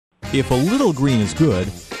If a little green is good,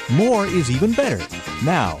 more is even better.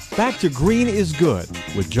 Now, back to Green is Good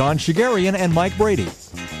with John Shigarian and Mike Brady.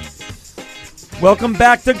 Welcome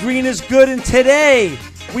back to Green is Good, and today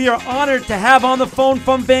we are honored to have on the phone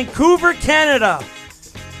from Vancouver, Canada,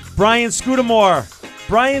 Brian Scudamore.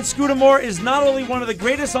 Brian Scudamore is not only one of the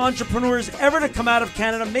greatest entrepreneurs ever to come out of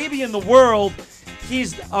Canada, maybe in the world.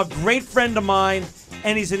 He's a great friend of mine,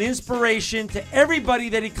 and he's an inspiration to everybody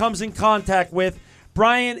that he comes in contact with.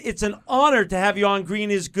 Brian, it's an honor to have you on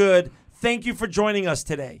Green is Good. Thank you for joining us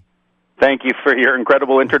today. Thank you for your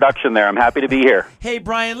incredible introduction there. I'm happy to be here. Hey,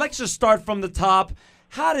 Brian, let's just start from the top.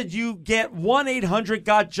 How did you get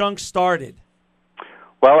 1-800-GOT-JUNK started?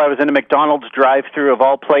 Well, I was in a McDonald's drive-thru of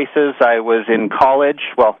all places. I was in college,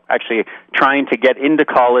 well, actually trying to get into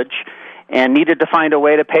college, and needed to find a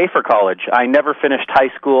way to pay for college. I never finished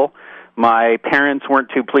high school. My parents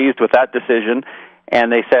weren't too pleased with that decision, and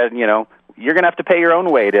they said, you know, you're going to have to pay your own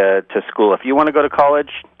way to school. If you want to go to college,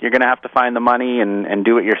 you're going to have to find the money and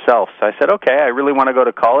do it yourself. So I said, okay, I really want to go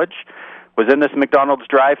to college. Was in this McDonald's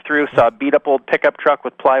drive-thru, saw a beat-up old pickup truck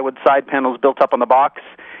with plywood side panels built up on the box,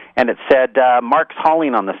 and it said, Mark's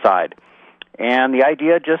Hauling on the side. And the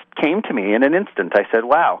idea just came to me in an instant. I said,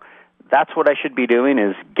 wow, that's what I should be doing,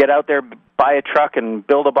 is get out there, buy a truck, and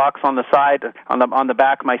build a box on the side, on the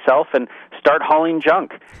back myself, and start hauling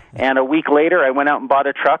junk. And a week later, I went out and bought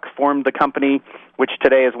a truck, formed the company, which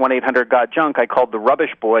today is 1-800-GOT-JUNK. I called the Rubbish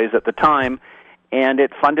Boys at the time, and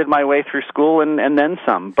it funded my way through school and then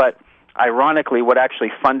some. But ironically, what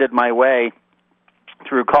actually funded my way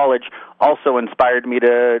through college also inspired me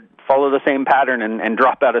to follow the same pattern and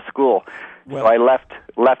drop out of school. Well, so I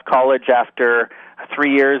left college after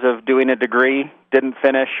 3 years of doing a degree, didn't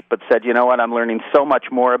finish, but said, you know what, I'm learning so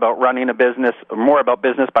much more about running a business, or more about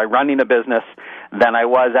business by running a business than I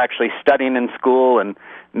was actually studying in school, and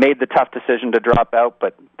made the tough decision to drop out,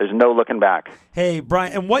 but there's no looking back. Hey,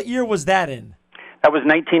 Brian, and what year was that in? That was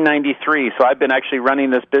 1993, so I've been actually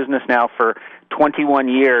running this business now for 21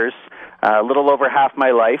 years, a little over half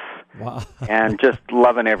my life. Wow. And just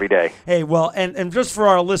loving every day. Hey, well, and just for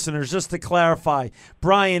our listeners, just to clarify,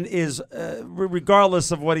 Brian is,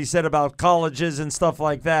 regardless of what he said about colleges and stuff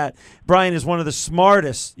like that, Brian is one of the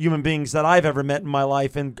smartest human beings that I've ever met in my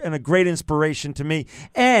life, and a great inspiration to me,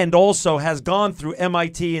 and also has gone through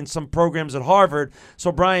MIT and some programs at Harvard.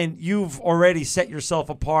 So, Brian, you've already set yourself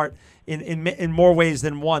apart in more ways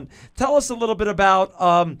than one. Tell us a little bit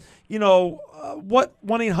about, what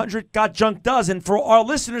 1-800-GOT-JUNK does. And for our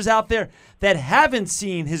listeners out there that haven't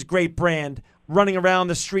seen his great brand running around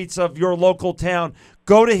the streets of your local town,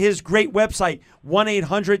 go to his great website,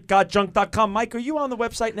 1-800-GOT-JUNK.com. Mike, are you on the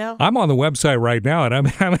website now? I'm on the website right now, and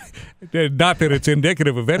I'm not that it's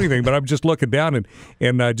indicative of anything, but I'm just looking down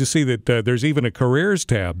and just see that there's even a careers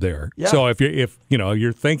tab there. Yeah. So if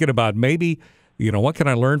you're thinking about maybe, what can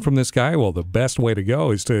I learn from this guy? Well, the best way to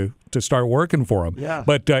go is to start working for him. Yeah.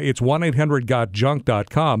 But it's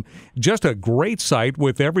 1-800-GOT-JUNK.com. Just a great site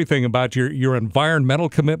with everything about your environmental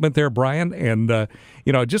commitment there, Brian. And,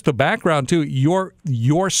 just the background, too.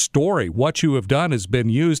 Your story, what you have done, has been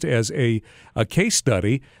used as a case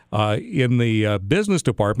study in the business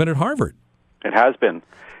department at Harvard. It has been.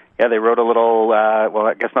 Yeah, they wrote a little, well,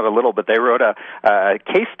 I guess not a little, but they wrote a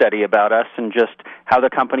case study about us and just how the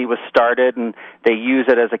company was started, and they use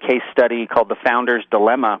it as a case study called The Founder's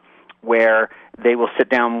Dilemma, where they will sit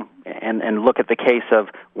down and look at the case of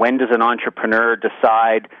when does an entrepreneur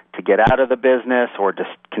decide to get out of the business or to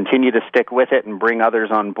continue to stick with it and bring others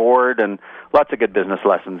on board, and lots of good business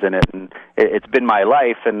lessons in it. And it's been my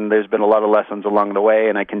life, and there's been a lot of lessons along the way,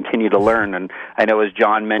 and I continue to learn. And I know, as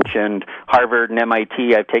John mentioned, Harvard and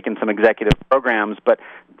MIT, I've taken some executive programs, but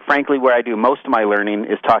frankly, where I do most of my learning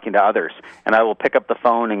is talking to others. And I will pick up the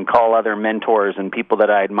phone and call other mentors and people that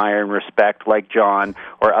I admire and respect, like John,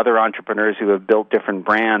 or other entrepreneurs who have built different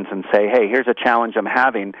brands, and say, hey, here's a challenge I'm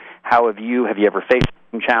having. Have you ever faced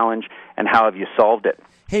a challenge, and how have you solved it?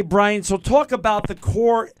 Hey, Brian, so talk about the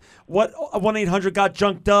core, what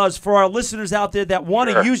 1-800-GOT-JUNK does for our listeners out there that want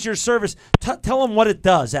to use your service. Tell them what it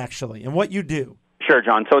does, actually, and what you do. Sure,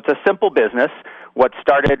 John. So it's a simple business. What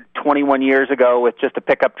started 21 years ago with just a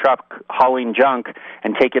pickup truck hauling junk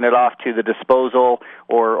and taking it off to the disposal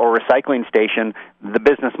or recycling station, the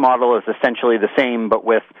business model is essentially the same, but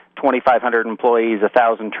with 2,500 employees,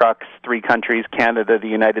 1,000 trucks, 3 countries, Canada, the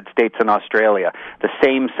United States, and Australia. The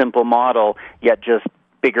same simple model, yet just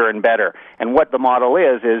bigger and better. And what the model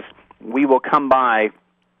is we will come by,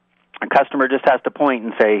 a customer just has to point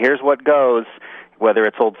and say, here's what goes, whether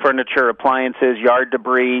it's old furniture, appliances, yard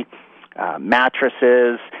debris,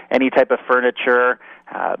 mattresses, any type of furniture,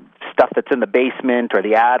 stuff that's in the basement or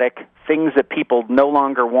the attic, things that people no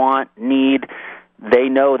longer want, need, they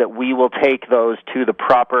know that we will take those to the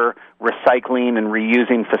proper recycling and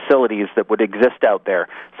reusing facilities that would exist out there.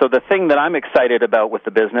 So the thing that I'm excited about with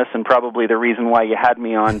the business, and probably the reason why you had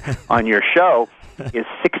me on your show, is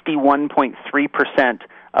 61.3%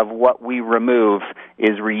 of what we remove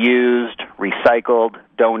is reused, recycled,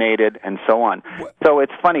 donated, and so on. So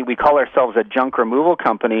it's funny, we call ourselves a junk removal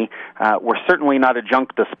company. We're certainly not a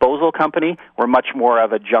junk disposal company. We're much more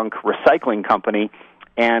of a junk recycling company,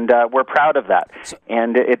 and we're proud of that.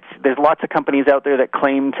 And there's lots of companies out there that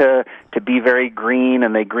claim to be very green,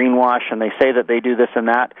 and they greenwash, and they say that they do this and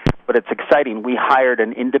that, but it's exciting. We hired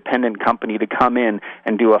an independent company to come in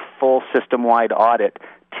and do a full system-wide audit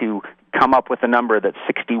to come up with a number that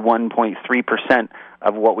 61.3%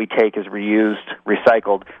 of what we take is reused,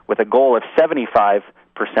 recycled, with a goal of 75%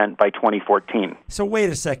 by 2014. So wait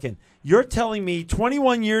a second. You're telling me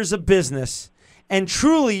 21 years of business, and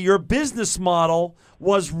truly your business model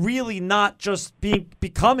was really not just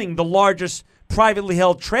becoming the largest privately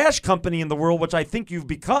held trash company in the world, which I think you've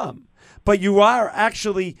become, but you are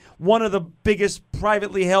actually one of the biggest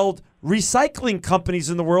privately held recycling companies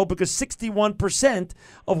in the world, because 61%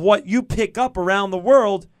 of what you pick up around the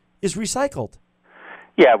world is recycled.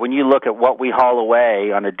 Yeah, when you look at what we haul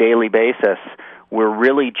away on a daily basis, we're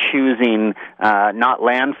really choosing not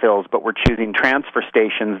landfills, but we're choosing transfer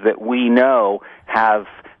stations that we know have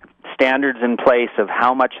standards in place of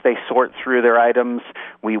how much they sort through their items.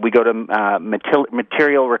 We go to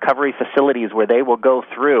material recovery facilities where they will go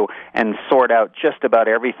through and sort out just about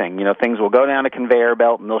everything. You know, things will go down a conveyor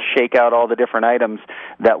belt and they'll shake out all the different items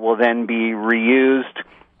that will then be reused,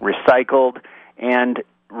 recycled, and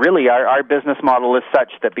really our business model is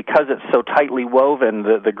such that because it's so tightly woven,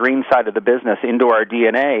 the green side of the business, into our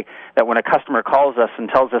DNA, that when a customer calls us and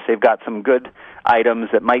tells us they've got some good items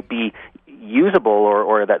that might be usable,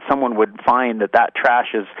 or that someone would find that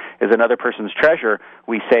trash is another person's treasure,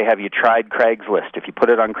 we say, have you tried Craigslist? If you put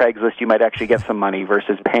it on Craigslist, you might actually get some money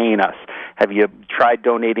versus paying us. Have you tried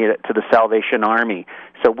donating it to the Salvation Army?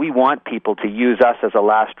 So we want people to use us as a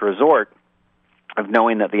last resort, of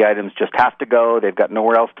knowing that the items just have to go, they've got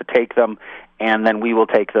nowhere else to take them, and then we will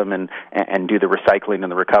take them and do the recycling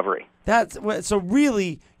and the recovery. So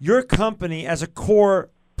really, your company, as a core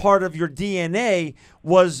part of your DNA,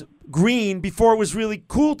 was green before it was really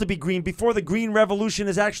cool to be green, before the green revolution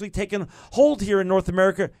has actually taken hold here in North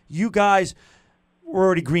America. You guys were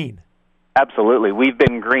already green. Absolutely, we've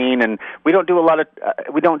been green, and we don't do a lot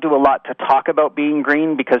to talk about being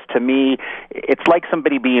green, because to me, it's like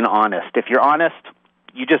somebody being honest. If you're honest,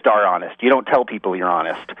 you just are honest. You don't tell people you're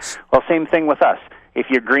honest. Well, same thing with us. If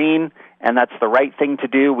you're green and that's the right thing to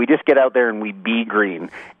do, we just get out there and we be green.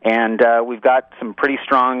 And we've got some pretty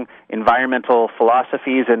strong environmental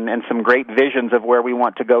philosophies and some great visions of where we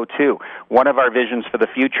want to go to. One of our visions for the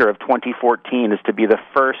future of 2014 is to be the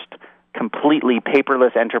first completely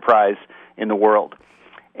paperless enterprise in the world.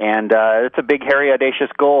 And it's a big, hairy, audacious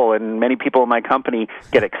goal, and many people in my company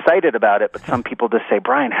get excited about it, but some people just say,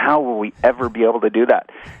 Brian, how will we ever be able to do that?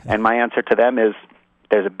 And my answer to them is,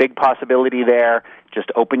 there's a big possibility there.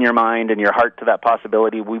 Just open your mind and your heart to that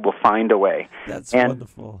possibility. We will find a way. That's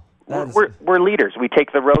wonderful. We're leaders. We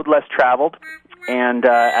take the road less traveled, and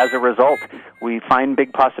as a result, we find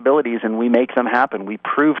big possibilities and we make them happen. We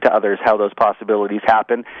prove to others how those possibilities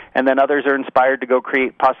happen, and then others are inspired to go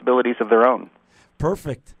create possibilities of their own.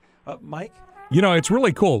 Perfect. Mike? You know, it's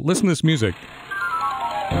really cool. Listen to this music.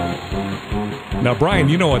 Now, Brian,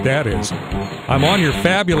 you know what that is. I'm on your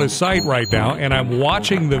fabulous site right now, and I'm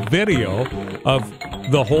watching the video of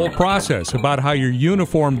the whole process about how your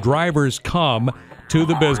uniformed drivers come to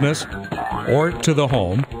the business or to the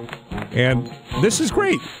home. And this is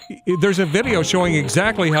great. There's a video showing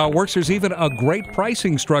exactly how it works. There's even a great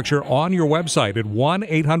pricing structure on your website at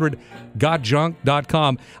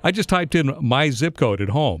 1-800-GOT-JUNK.com. I just typed in my zip code at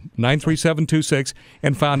home, 93726,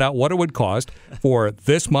 and found out what it would cost for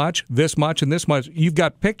this much, and this much. You've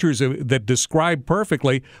got pictures that describe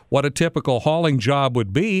perfectly what a typical hauling job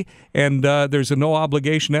would be, and there's a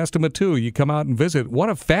no-obligation estimate, too. You come out and visit. What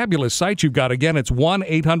a fabulous site you've got. Again, it's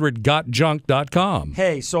 1-800-GOT-JUNK.com.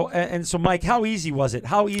 Hey, so Mike, how easy was it?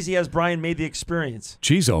 How easy has Brian made the experience?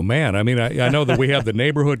 Geez, oh man! I mean, I know that we have the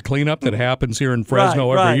neighborhood cleanup that happens here in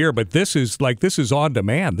Fresno every year, but this is on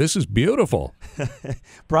demand. This is beautiful.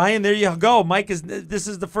 Brian, there you go. This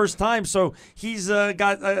is the first time, so he's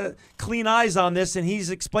got clean eyes on this, and he's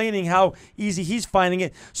explaining how easy he's finding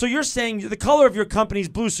it. So you're saying the color of your company is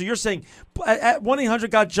blue. So you're saying at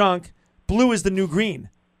 1-800-GOT-JUNK, blue is the new green.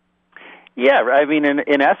 Yeah, I mean,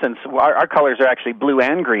 in essence, our colors are actually blue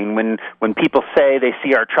and green. When people say they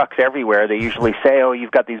see our trucks everywhere, they usually say, "Oh, you've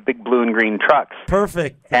got these big blue and green trucks."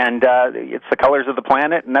 Perfect. And it's the colors of the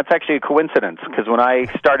planet, and that's actually a coincidence, because when I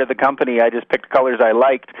started the company, I just picked colors I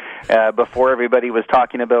liked before everybody was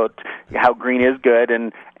talking about how green is good,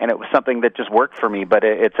 and it was something that just worked for me. But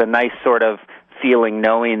it's a nice sort of feeling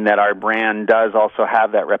knowing that our brand does also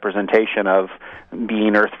have that representation of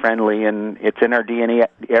being earth-friendly, and it's in our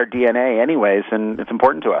DNA anyways, and it's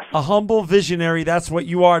important to us. A humble visionary, that's what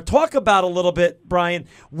you are. Talk about a little bit, Brian,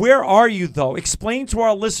 where are you, though? Explain to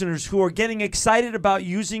our listeners who are getting excited about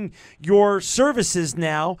using your services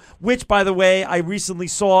now, which, by the way, I recently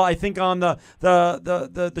saw, I think, on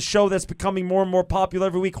the show that's becoming more and more popular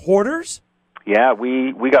every week, Hoarders? Yeah,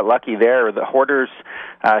 we got lucky there. The Hoarders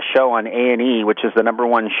show on A&E, which is the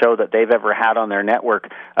 #1 show that they've ever had on their network,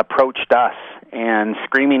 approached us. And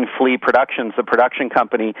Screaming Flea Productions, the production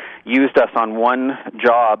company, used us on one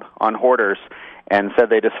job on Hoarders and said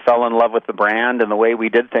they just fell in love with the brand and the way we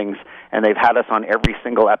did things, and they've had us on every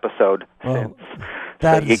single episode since.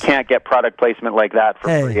 So you can't get product placement like that for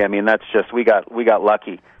free. I mean, that's just we got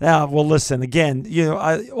lucky. Yeah. Well, listen again.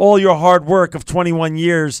 All your hard work of 21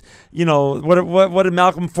 years. What did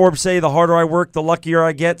Malcolm Forbes say? The harder I work, the luckier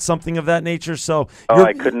I get. Something of that nature. So.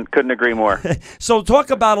 I couldn't agree more. So talk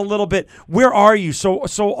about a little bit. Where are you?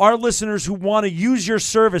 So our listeners who want to use your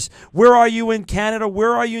service, where are you in Canada?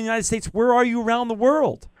 Where are you in the United States? Where are you around the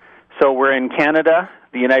world? So we're in Canada,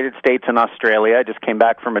 the United States, and Australia. I just came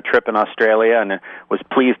back from a trip in Australia and was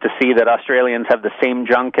pleased to see that Australians have the same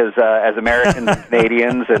junk as Americans and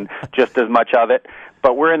Canadians, and just as much of it.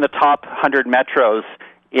 But we're in the top 100 metros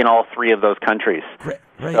in all 3 of those countries. Great.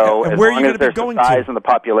 So and as where long are you as there's the size and the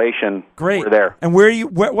population, we're there. And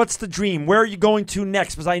what's the dream? Where are you going to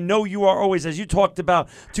next? Because I know you are always, as you talked about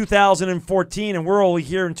 2014, and we're only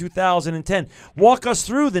here in 2010. Walk us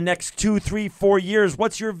through the next 2, 3, 4 years.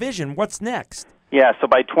 What's your vision? What's next? Yeah, so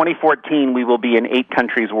by 2014, we will be in 8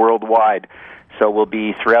 countries worldwide. So we'll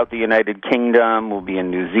be throughout the United Kingdom, we'll be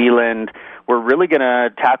in New Zealand. We're really going to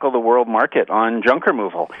tackle the world market on junk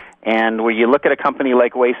removal. And when you look at a company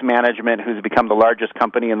like Waste Management, who's become the largest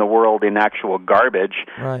company in the world in actual garbage,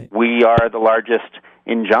 right, we are the largest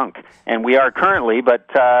in junk. And we are currently, but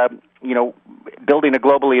building a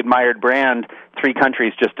globally admired brand, 3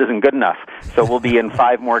 countries just isn't good enough. So we'll be in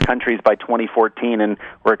 5 more countries by 2014, and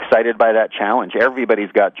we're excited by that challenge.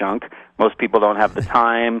 Everybody's got junk. Most people don't have the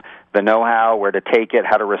time, the know-how, where to take it,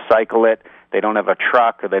 how to recycle it. They don't have a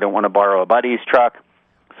truck, or they don't want to borrow a buddy's truck.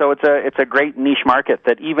 So it's a great niche market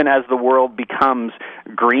that even as the world becomes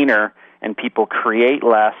greener and people create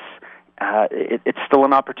less, it's still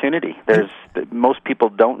an opportunity. Most people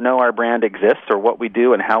don't know our brand exists or what we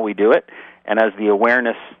do and how we do it. And as the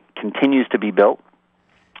awareness continues to be built,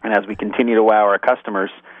 and as we continue to wow our customers,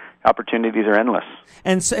 opportunities are endless.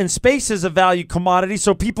 And space is a value commodity,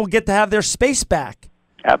 so people get to have their space back.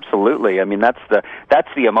 Absolutely. I mean, that's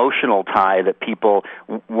the emotional tie that people,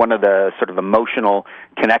 one of the sort of emotional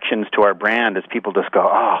connections to our brand is people just go,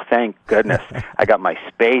 oh, thank goodness, I got my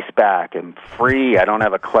space back. I'm free. I don't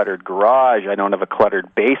have a cluttered garage. I don't have a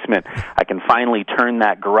cluttered basement. I can finally turn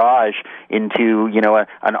that garage into,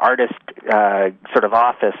 an artist sort of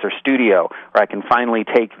office or studio, or I can finally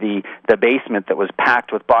take the basement that was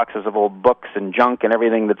packed with boxes of old books and junk and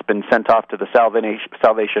everything that's been sent off to the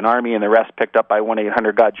Salvation Army and the rest picked up by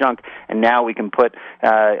 1-800-GOT-JUNK, and now we can put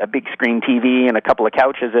a big screen TV and a couple of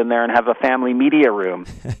couches in there and have a family media room.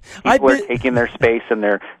 People are taking their space and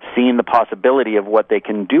they're seeing the possibility of what they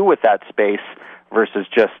can do with that space versus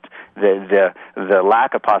just the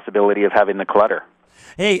lack of possibility of having the clutter.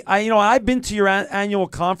 Hey, I've been to your annual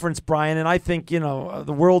conference, Brian, and I think,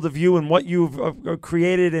 the world of you and what you've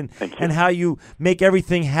created and how you make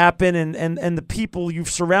everything happen and the people you've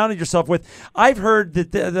surrounded yourself with. I've heard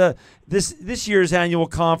that this year's annual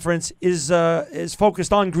conference is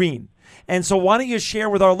focused on green. And so why don't you share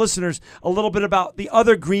with our listeners a little bit about the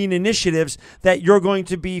other green initiatives that you're going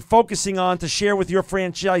to be focusing on to share with your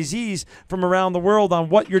franchisees from around the world on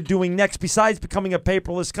what you're doing next besides becoming a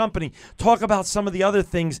paperless company. Talk about some of the other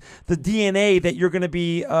things, the DNA that you're going to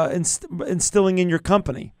be instilling in your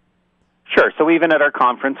company. Sure. So even at our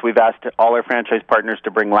conference, we've asked all our franchise partners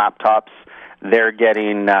to bring laptops. They're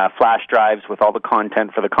getting flash drives with all the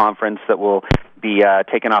content for the conference that will be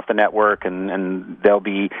taken off the network, and they'll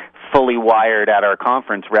be fully wired at our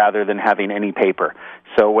conference rather than having any paper.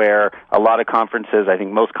 So where a lot of conferences, I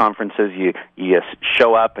think most conferences, you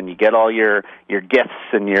show up and you get all your gifts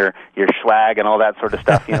and your swag and all that sort of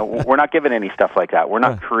stuff. We're not giving any stuff like that. We're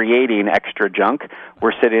not creating extra junk.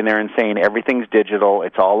 We're sitting there and saying everything's digital.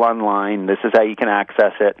 It's all online. This is how you can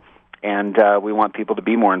access it. and we want people to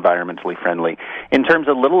be more environmentally friendly. In terms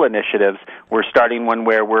of little initiatives, we're starting one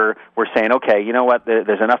where we're saying, okay, you know what?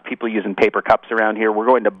 There's enough people using paper cups around here. We're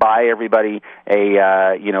going to buy everybody a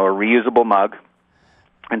reusable mug,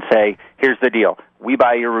 and say, here's the deal: we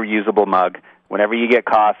buy your reusable mug. Whenever you get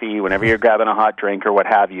coffee, whenever you're grabbing a hot drink or what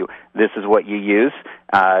have you, this is what you use,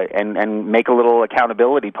 and make a little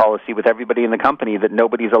accountability policy with everybody in the company that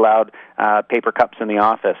nobody's allowed paper cups in the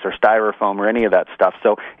office or styrofoam or any of that stuff.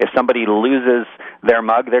 So if somebody loses their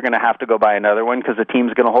mug, they're going to have to go buy another one because the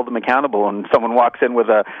team's going to hold them accountable. And someone walks in with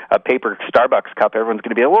a paper Starbucks cup, everyone's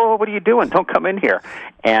going to be, whoa, what are you doing? Don't come in here.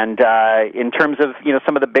 And in terms of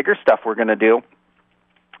some of the bigger stuff we're going to do,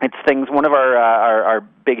 it's things. One of our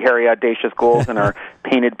big, hairy, audacious goals and our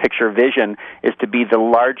painted picture vision is to be the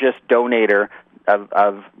largest donator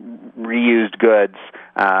of reused goods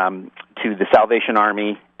to the Salvation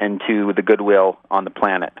Army and to the Goodwill on the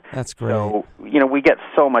planet. That's great. So, we get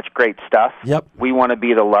so much great stuff. Yep. We want to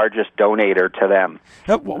be the largest donator to them.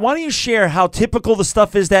 Why don't you share how typical the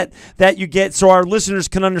stuff is that you get, so our listeners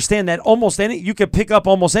can understand that you can pick up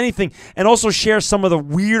almost anything, and also share some of the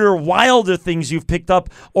weirder, wilder things you've picked up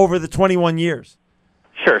over the 21 years.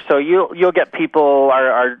 Sure. So you'll get people,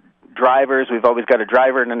 our drivers. We've always got a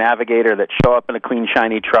driver and a navigator that show up in a clean,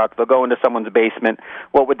 shiny truck. They'll go into someone's basement.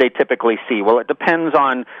 What would they typically see? Well, it depends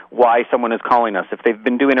on why someone is calling us. If they've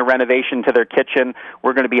been doing a renovation to their kitchen,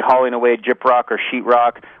 we're going to be hauling away gyprock or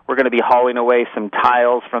sheetrock. We're going to be hauling away some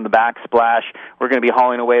tiles from the backsplash. We're going to be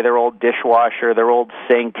hauling away their old dishwasher, their old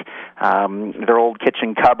sink, their old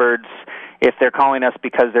kitchen cupboards. If they're calling us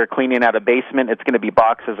because they're cleaning out a basement, it's going to be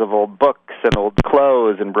boxes of old books and old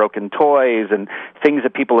clothes and broken toys and things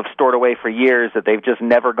that people have stored away for years that they've just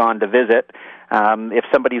never gone to visit. If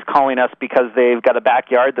somebody's calling us because they've got a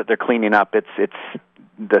backyard that they're cleaning up, it's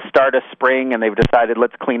the start of spring and they've decided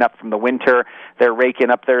let's clean up from the winter. They're raking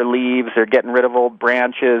up their leaves. They're getting rid of old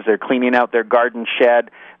branches. They're cleaning out their garden shed.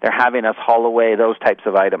 They're having us haul away those types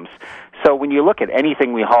of items. So when you look at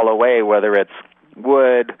anything we haul away, whether it's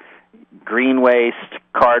wood, green waste,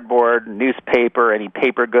 cardboard, newspaper, any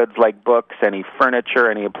paper goods like books, any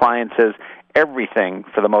furniture, any appliances, everything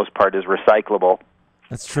for the most part is recyclable.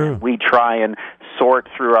 That's true. We try and sort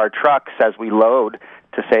through our trucks as we load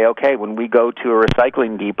to say, okay, when we go to a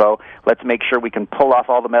recycling depot, let's make sure we can pull off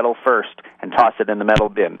all the metal first and toss it in the metal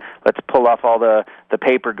bin. Let's pull off all the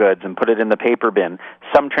paper goods and put it in the paper bin.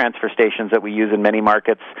 Some transfer stations that we use in many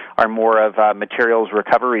markets are more of materials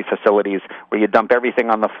recovery facilities where you dump everything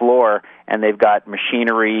on the floor and they've got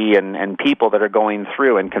machinery and people that are going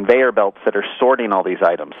through and conveyor belts that are sorting all these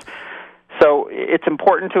items. So it's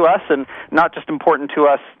important to us, and not just important to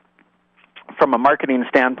us from a marketing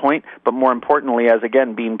standpoint, but more importantly as,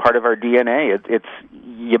 again, being part of our DNA. It's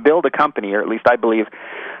you build a company, or at least I believe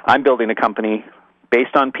I'm building a company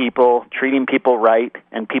based on people, treating people right,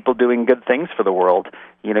 and people doing good things for the world.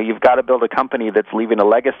 You've got to build a company that's leaving a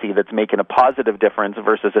legacy that's making a positive difference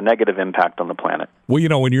versus a negative impact on the planet.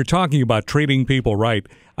 Well, when you're talking about treating people right,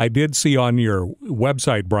 I did see on your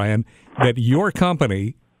website, Brian, that your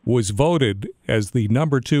company was voted as the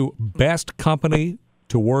number 2 best company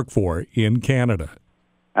to work for in Canada.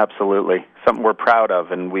 Absolutely. Something we're proud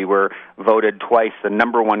of, and we were voted twice the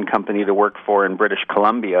number 1 company to work for in British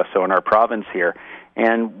Columbia, so in our province here.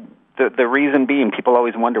 And the reason being, people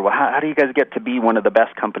always wonder, well, how do you guys get to be one of the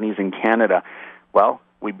best companies in Canada? Well,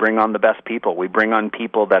 we bring on the best people. We bring on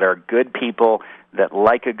people that are good people, that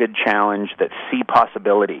like a good challenge, that see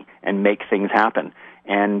possibility and make things happen.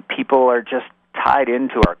 And people are just tied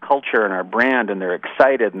into our culture and our brand, and they're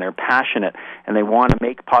excited and they're passionate and they want to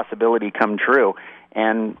make possibility come true.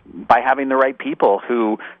 And by having the right people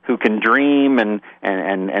who can dream and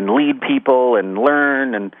lead people and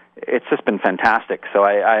learn, and it's just been fantastic. So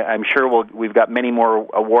I'm sure we've got many more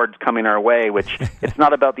awards coming our way, which it's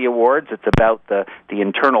not about the awards, it's about the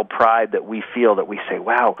internal pride that we feel, that we say,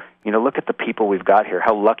 wow, look at the people we've got here.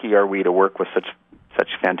 How lucky are we to work with such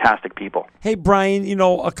fantastic people. Hey, Brian,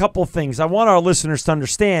 a couple things. I want our listeners to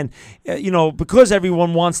understand, because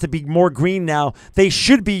everyone wants to be more green now, they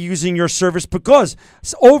should be using your service, because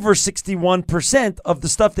over 61% of the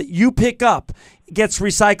stuff that you pick up gets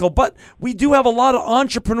recycled. But we do have a lot of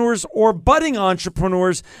entrepreneurs or budding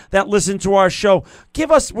entrepreneurs that listen to our show.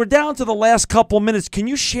 We're down to the last couple minutes. Can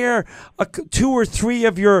you share 2 or 3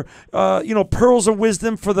 of your, pearls of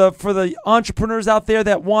wisdom for the entrepreneurs out there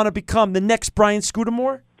that want to become the next Brian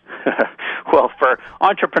Scudamore? Well, for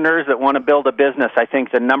entrepreneurs that want to build a business, I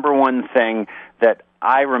think the number one thing that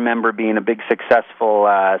I remember being a big successful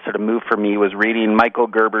sort of move for me was reading Michael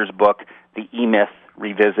Gerber's book, The E-Myth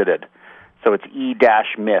Revisited. So it's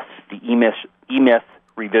E-Myth, the E-Myth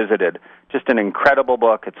Revisited, just an incredible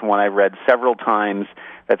book. It's one I've read several times.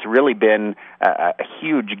 That's really been a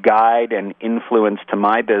huge guide and influence to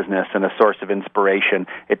my business and a source of inspiration.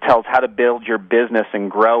 It tells how to build your business and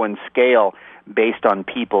grow and scale based on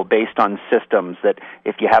people, based on systems, that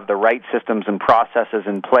if you have the right systems and processes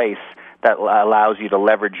in place, that allows you to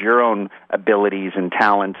leverage your own abilities and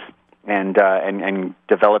talents and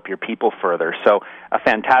develop your people further. So a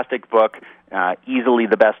fantastic book, easily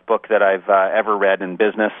the best book that I've ever read in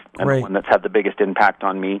business, and the one that's had the biggest impact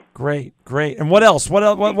on me. Great. And what else? What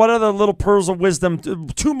other little pearls of wisdom?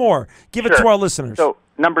 Two more. Give it to our listeners. So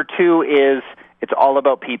number 2 is it's all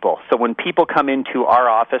about people. So when people come into our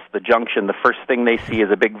office, the Junction, the first thing they see is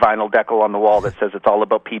a big vinyl decal on the wall that says it's all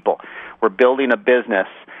about people. We're building a business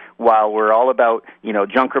while we're all about,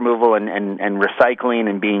 junk removal and recycling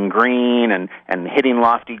and being green and hitting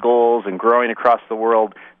lofty goals and growing across the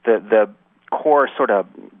world. The core sort of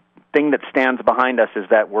thing that stands behind us is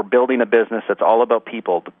that we're building a business that's all about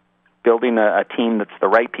people, building a team that's the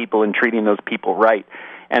right people and treating those people right.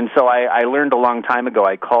 And so I learned a long time ago,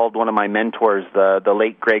 I called one of my mentors, the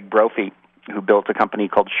late Greg Brophy, who built a company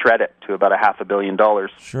called Shred It to about $500 million.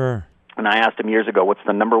 Sure. And I asked him years ago, what's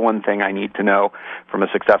the number one thing I need to know from a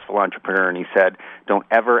successful entrepreneur? And he said, don't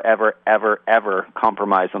ever, ever, ever, ever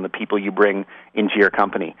compromise on the people you bring into your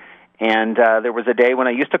company. And there was a day when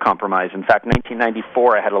I used to compromise. In fact,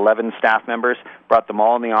 1994, I had 11 staff members, brought them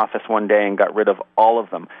all in the office one day and got rid of all of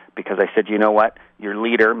them because I said, you know what? Your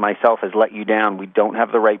leader, myself, has let you down. We don't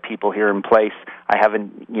have the right people here in place. I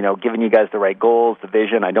haven't, given you guys the right goals, the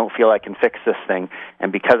vision. I don't feel I can fix this thing.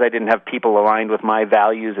 And because I didn't have people aligned with my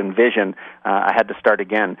values and vision, I had to start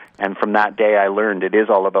again. And from that day, I learned it is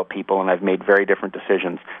all about people, and I've made very different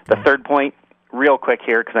decisions. The third point, real quick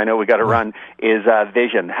here, because I know we got to run, is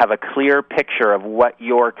vision. Have a clear picture of what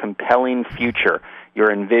your compelling future,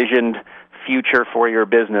 your envisioned future for your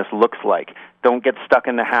business looks like. Don't get stuck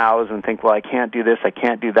in the house and think, well, I can't do this, I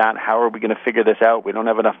can't do that. How are we going to figure this out? We don't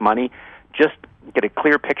have enough money. Just get a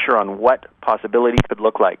clear picture on what possibilities could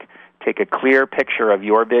look like. Take a clear picture of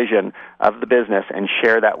your vision of the business and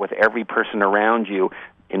share that with every person around you,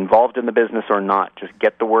 involved in the business or not. Just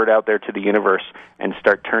get the word out there to the universe and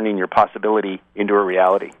start turning your possibility into a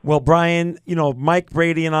reality. Well, Brian, Mike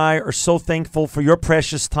Brady and I are so thankful for your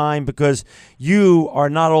precious time because you are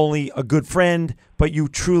not only a good friend, but you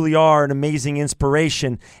truly are an amazing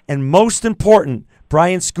inspiration. And most important,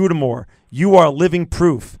 Brian Scudamore, you are living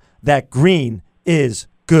proof that green is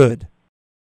good.